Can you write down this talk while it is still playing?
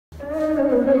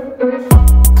Welcome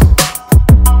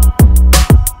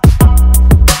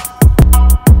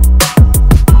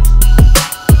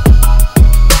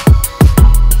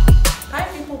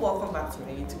back to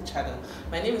my YouTube channel.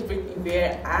 My name is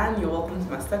BREAKUP and you're welcome to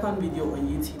my second video on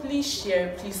YouTube. Please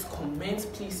share, please comment,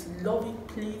 please love it,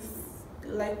 please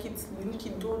like it, link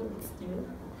it, don't,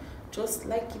 just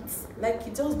like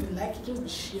it, just be liking, just be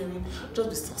sharing, just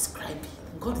be subscribing.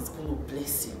 God is going to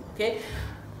bless you, okay?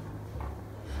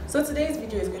 So today's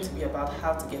video is going to be about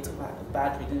how to get over a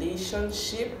bad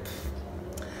relationship.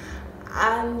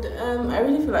 And I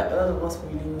really feel like a lot of us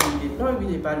really need it. Not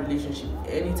really a bad relationship,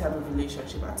 any type of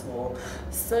relationship at all.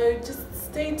 So just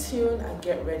stay tuned and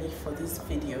get ready for this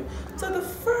video. So the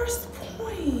first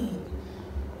point,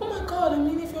 oh my God, I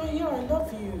mean, if you're here, I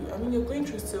love you. I mean, you're going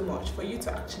through so much. For you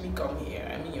to actually come here,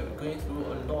 I mean, you're going through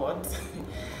a lot.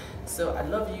 So I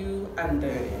love you. And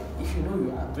if you know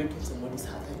you are breaking somebody's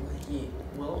heart, I'm like, yeah.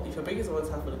 Well, if you're breaking someone's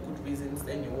heart for the good reasons,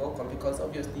 then you're welcome, because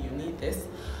obviously you need this.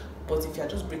 But if you're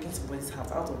just breaking somebody's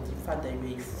heart out of the fact that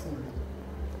you're a fool,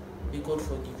 may God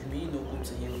forgive you. May you not go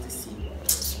to hell to see.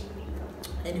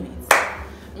 Anyways,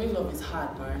 I mean, love is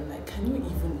hard, man. Like, can you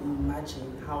even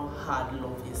imagine how hard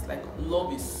love is? Like,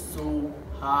 love is so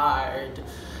hard.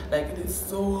 Like, it is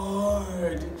so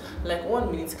hard. Like,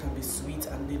 1 minute can be sweet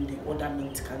and then the other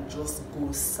minute can just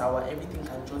go sour. Everything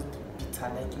can just be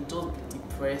bitter. Like, you just be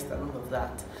depressed and all of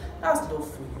that. That's love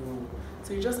for you.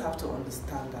 So you just have to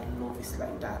understand that love is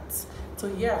like that. So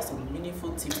here are some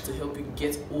meaningful tips to help you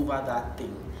get over that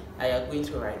thing that you're going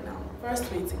through right now.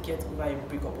 First way to get over a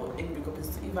breakup or any breakup is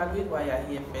to evaluate why you're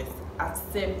here first.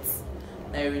 Accept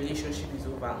that your relationship is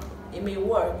over. It may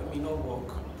work, it may not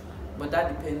work, but that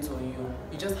depends on you.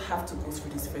 You just have to go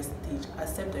through this first stage.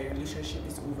 Accept that your relationship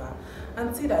is over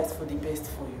and see that it's for the best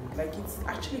for you. Like, it's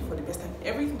actually for the best. Like,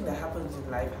 everything that happens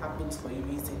in life happens for a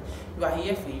reason. You are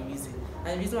here for a reason.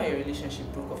 And the reason why your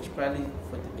relationship broke off is probably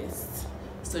for the best.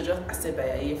 So just accept that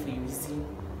you're here for a reason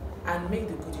and make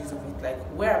the good use of it. Like,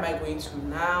 where am I going to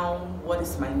now? What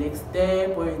is my next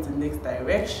step? Where is the next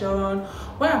direction?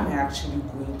 Where am I actually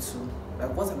going to?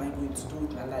 Like, what am I going to do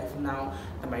with my life now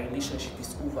that my relationship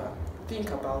is over? Think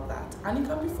about that. And it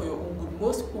can be for your own good.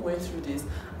 Most people went through this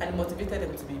and it motivated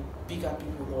them to be bigger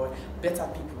people or better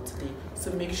people today.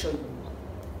 So make sure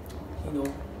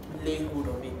you lay hold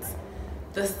of it.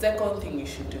 The second thing you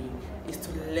should do is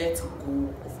to let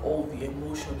go of all the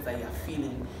emotions that you're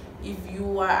feeling. If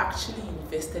you are actually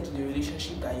invested in a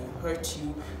relationship that hurt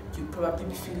you, you'll probably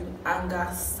be feeling anger,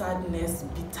 sadness,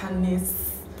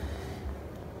 bitterness,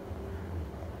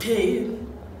 pain,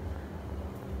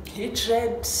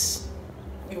 hatred.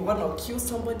 You want to kill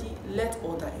somebody, let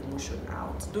all that emotion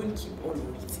out. Don't keep all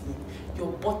of it in.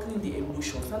 You're bottling the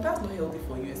emotions, and that's not healthy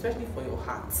for you, especially for your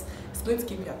heart. It's going to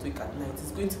keep you awake at night.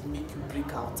 It's going to make you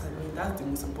break out. I mean, that's the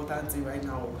most important thing right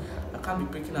now. I can't be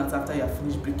breaking out after you're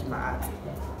finished breaking my heart.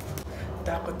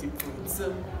 That got the point.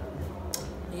 So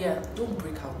yeah, don't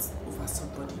break out over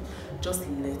somebody. Just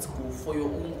let go for your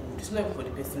own good. It's not even for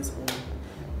the person's own.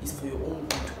 It's for your own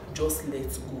good. Just let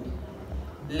go.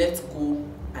 Let go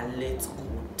and let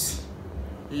God.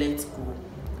 Let go.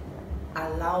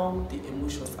 Allow the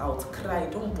emotions out. Cry.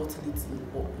 Don't bottle it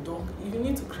in. Don't. If you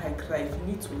need to cry, cry. If you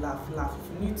need to laugh, laugh.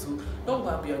 If you need to, don't go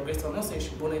and be aggressive. I'm not saying you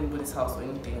should burn anybody's house or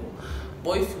anything.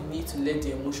 But if you need to let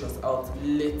the emotions out,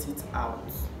 let it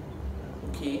out.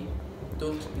 Okay?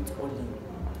 Don't keep it all in.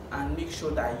 And make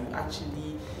sure that you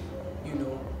actually,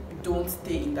 don't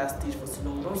stay in that stage for so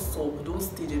long. Don't sob, don't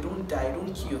stay there, don't die,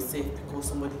 don't kill yourself because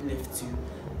somebody left you.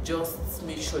 Just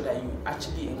make sure that you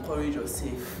actually encourage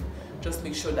yourself. Just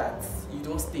make sure that you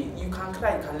don't stay. You can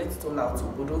cry, you can let it all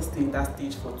out, but don't stay in that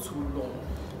stage for too long.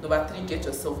 Number 3, get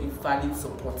yourself a valid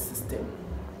support system.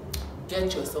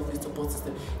 Get yourself a support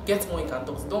system. Get someone you can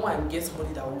talk to. Don't want to get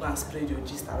somebody that will go and spread your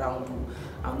gist around you.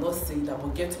 I'm not saying that,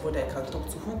 but get somebody that you can talk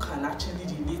to who can actually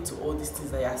relate to all these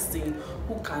things that you are saying,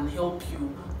 who can help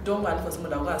you. Don't want for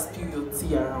somebody that will go and spill your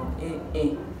tea around.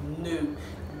 No.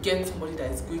 Get somebody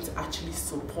that is going to actually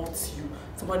support you.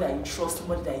 Somebody that you trust,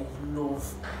 somebody that you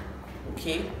love.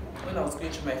 Okay? When I was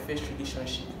going through my first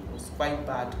relationship, it was quite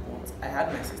bad, but I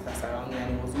had my sisters around me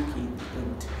and it was okay in the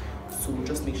end. So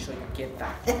just make sure you get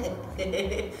that.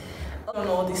 On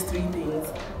all these 3 things,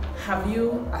 have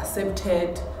you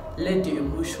accepted, let the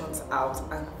emotions out,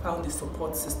 and found the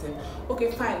support system?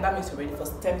 Okay, fine, that means you're ready for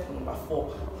step number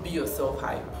 4. Be yourself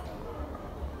hype.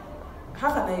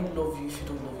 How can I love you if you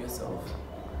don't love yourself?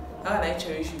 How can I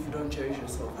cherish you if you don't cherish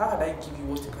yourself? How can I give you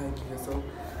what you can't give yourself?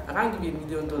 I can't give you $1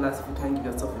 million if you can't give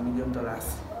yourself $1 million.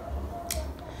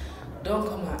 Don't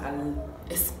come and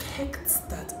expect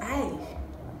that I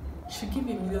she'll give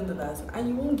you $1 million and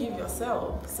you won't give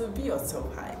yourself. So be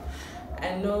yourself hype.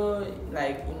 I know,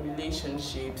 like, in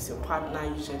relationships, your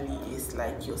partner usually is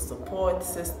like your support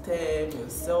system, your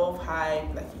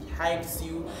self-hype, like he hypes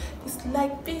you. It's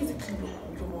like basically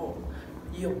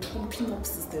your pumping up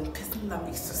system, person that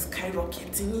makes you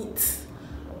skyrocket in it.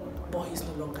 But he's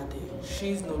no longer there.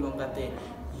 She's no longer there.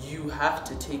 You have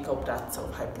to take up that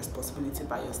self-hype responsibility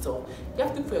by yourself. You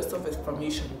have to put yourself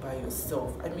affirmation by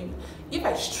yourself. I mean, if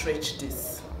I stretch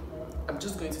this, I'm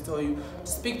just going to tell you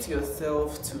to speak to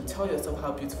yourself, to tell yourself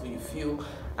how beautiful you feel.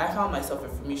 I found my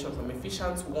self-affirmation from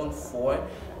Ephesians 1:4,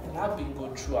 and I've been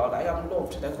good throughout. I am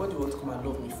loved. That's what you want to come and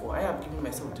love me for. I have given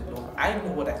myself the love. I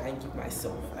know what I can give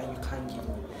myself, and you can't give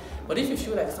me. But if you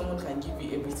feel like someone can give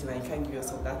you everything and you can't give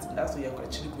yourself that, that's where you're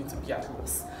actually going to be at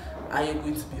loss, and you're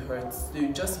going to be hurt. So you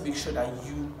just make sure that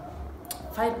you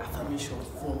find affirmation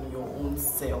from your own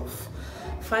self.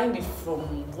 Find it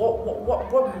from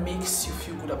what makes you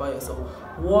feel good about yourself.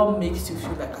 What makes you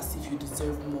feel like as if you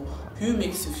deserve more? Who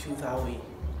makes you feel that way?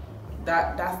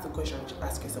 That's the question you should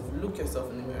ask yourself. Look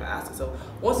yourself in the mirror and ask yourself.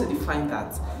 Once you define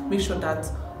that, make sure that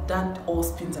all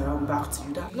spins around back to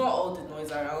you. That not all the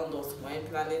noise around us. My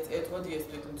planet Earth, what do you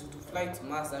expect me to do? Fly to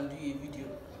Mars and do a video?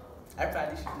 I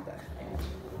probably should do that.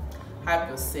 Hype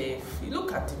yourself. You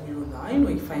look at the mirror now. I know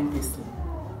you find person.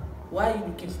 Why are you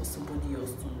looking for somebody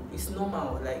else to? It's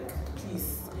normal. Like,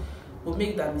 please, we'll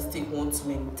make that mistake one too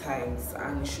many times,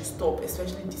 and you should stop.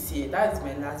 Especially this year. That is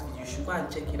my last video. You should go and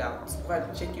check it out. Go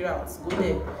and check it out. Go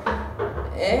there.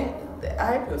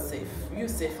 Hype yourself. You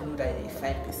self know that you're a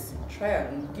fine person. Try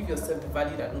and give yourself the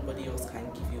value that nobody else can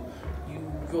give you.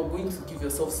 You're going to give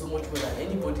yourself so much more than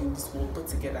anybody in this world put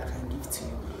together can give to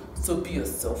you. So be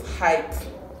yourself. Hype.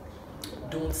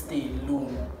 Don't stay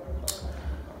alone.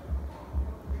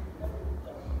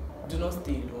 Do not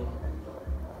stay alone.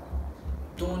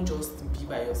 Don't just be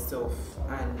by yourself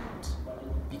and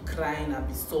be crying and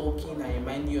be sulking and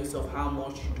reminding yourself how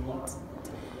much you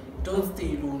don't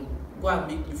stay alone. Go and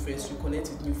make new friends, reconnect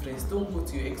with new friends. Don't go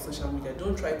to your ex social media.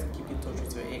 Don't try to keep in touch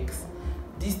with your ex.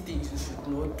 These things you should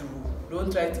not do.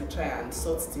 Don't try and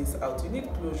sort things out. You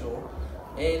need closure.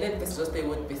 Let the person just tell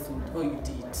what you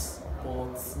did.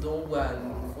 But don't go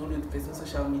and follow the person's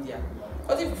social media.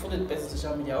 Because if you follow the person's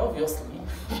social media, obviously,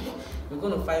 you're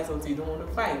going to find something you don't want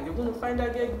to find. You're going to find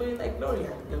that girl body like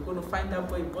Gloria. You're going to find that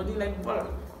boy body like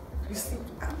Bora. You see,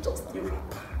 I'm just a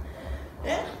rapper.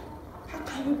 How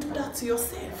can you do that to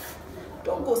yourself?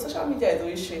 Don't go. Social media is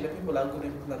always showing that people are good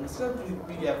and people are not. Social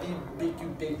media make you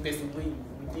big person when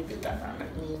you live it. I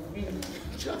mean, really,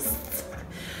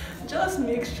 just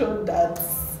make sure that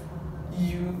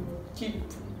you keep.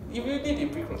 If you need a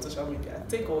break from social media,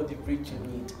 take all the break you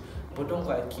need. But don't go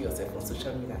and kill yourself on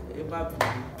social media.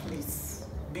 Please,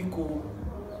 be cool.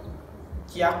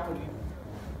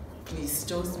 Please,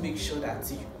 just make sure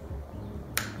that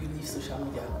you leave social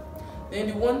media. Then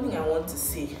the one thing I want to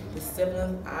say, the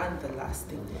seventh and the last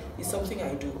thing, is something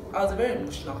I do. I was a very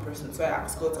emotional person, so I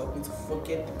asked God to help me to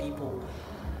forget the people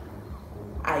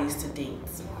I used to date.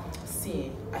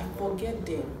 See, I forget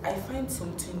them. I find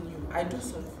something new. I do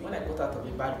something. When I got out of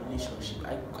a bad relationship,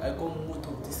 I got most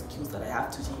of the skills that I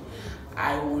have today.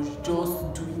 I was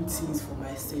just doing things for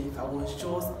myself. I was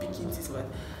just picking things for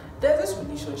myself. There's this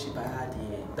relationship I had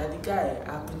here that the guy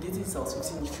I've been dating since I was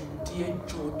 15. If you dare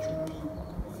judge me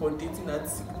for dating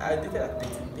I dated at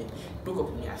 13 then. Broke up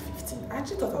with me at 15. I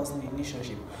actually thought I was in a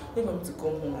relationship. Then for me to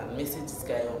come home and message this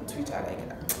guy on Twitter like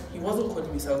that. He wasn't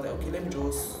calling me, so I was like, okay, let me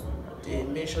just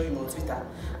mention him on Twitter.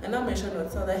 And I mentioned him on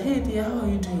Twitter, like, hey dear, how are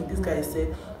you doing? This guy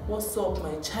said, what's up,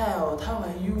 my child? How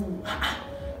are you?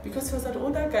 Because he was an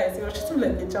older guy, so he was treating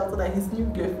like a child, so that his new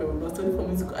girlfriend was waiting for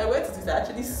me to go. I went to Twitter, I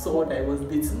actually saw that I was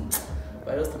dating.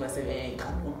 But I just told myself, hey, it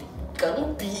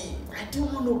cannot be. I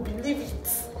didn't want to believe it.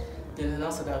 Then I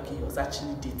announced that okay, he was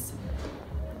actually dating.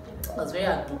 I was very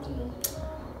heartbroken,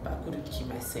 but I couldn't keep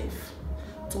myself.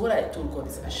 So what I told God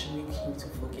is I should make him to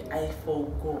forget. I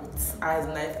forgot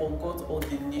all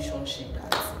the relationship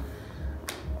that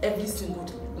every single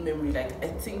memory. Like I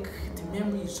think the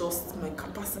memory is just my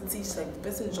capacity. It's like the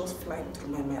person is just flying through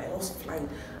my mind. I was flying.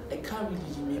 I can't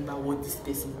really remember what this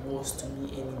person was to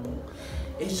me anymore.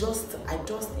 It's just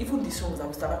even the songs I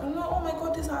would start like, oh my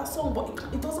God, this is our song, but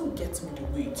it doesn't get me the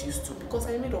way it used to because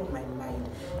I made up my mind.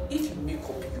 If you make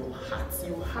up your heart,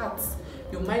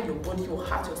 your mind, your body, your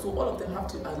heart, your soul, all of them have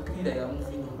to agree that you are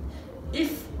moving on.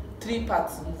 If 3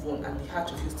 parts move on and the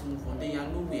heart refuses to move on, then you are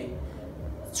nowhere.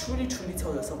 Truly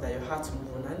tell yourself that your heart will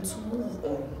move on and to move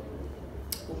on.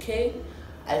 Okay?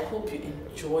 I hope you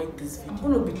enjoyed this video. I'm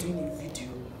going to be doing a video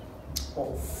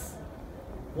of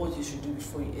what you should do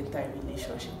before you enter a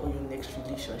relationship or your next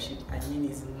relationship. I mean,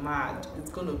 it's mad.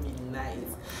 It's gonna be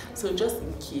nice. So just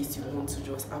in case you want to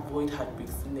just avoid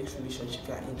heartbreaks in the next relationship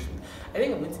you are entering, I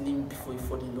think I'm going to name it before you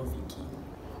fall in love again.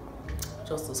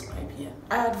 Just subscribe here.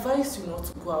 I advise you not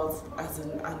to go out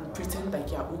and pretend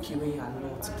like you're okay when you're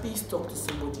not. Please talk to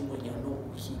somebody when you're not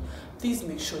okay. Please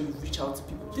make sure you reach out to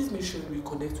people. Please make sure you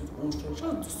reconnect with old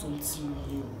friends. Just do something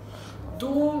new.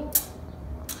 Don't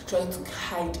try to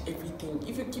hide everything.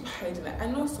 If you keep hiding, like, I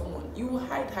know someone, you will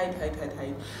hide.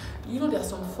 You know, there are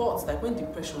some thoughts, like when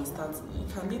depression starts,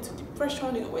 it can lead to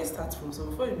depression. It always starts from, so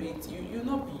before you know it,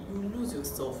 you lose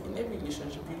yourself. In every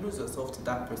relationship, you lose yourself to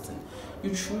that person.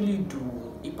 You truly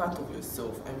do. A part of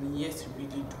yourself. I mean, yes, you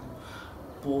really do.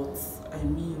 But I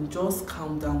mean, just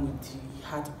calm down with the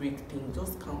heartbreak thing.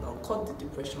 Just calm down. Cut the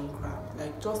depression crap.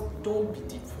 Like, just don't be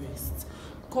depressed.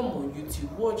 Come on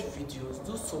YouTube, watch videos,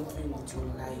 do something with your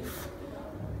life.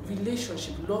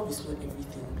 Relationship, love is not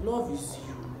everything. Love is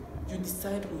you. You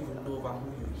decide who you love and who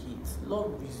you hate.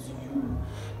 Love is you.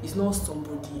 It's not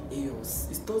somebody else.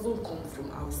 It doesn't come from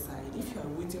outside. If you are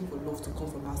waiting for love to come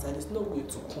from outside, it's not going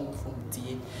to come from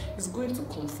there. It's going to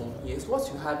come from here. It's what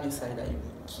you have inside that you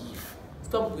will give.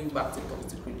 Stop going back to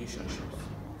toxic relationships.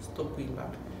 Stop going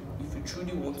back. If you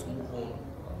truly want to move on,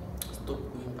 stop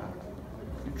going back.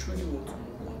 If you truly want to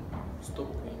move on, stop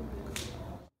going back.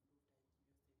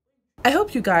 I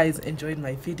hope you guys enjoyed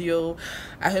my video.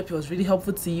 I hope it was really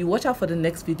helpful to you. Watch out for the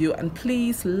next video, and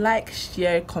please like,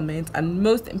 share, comment, and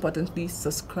most importantly,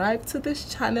 subscribe to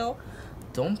this channel.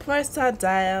 Don't press that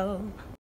dial.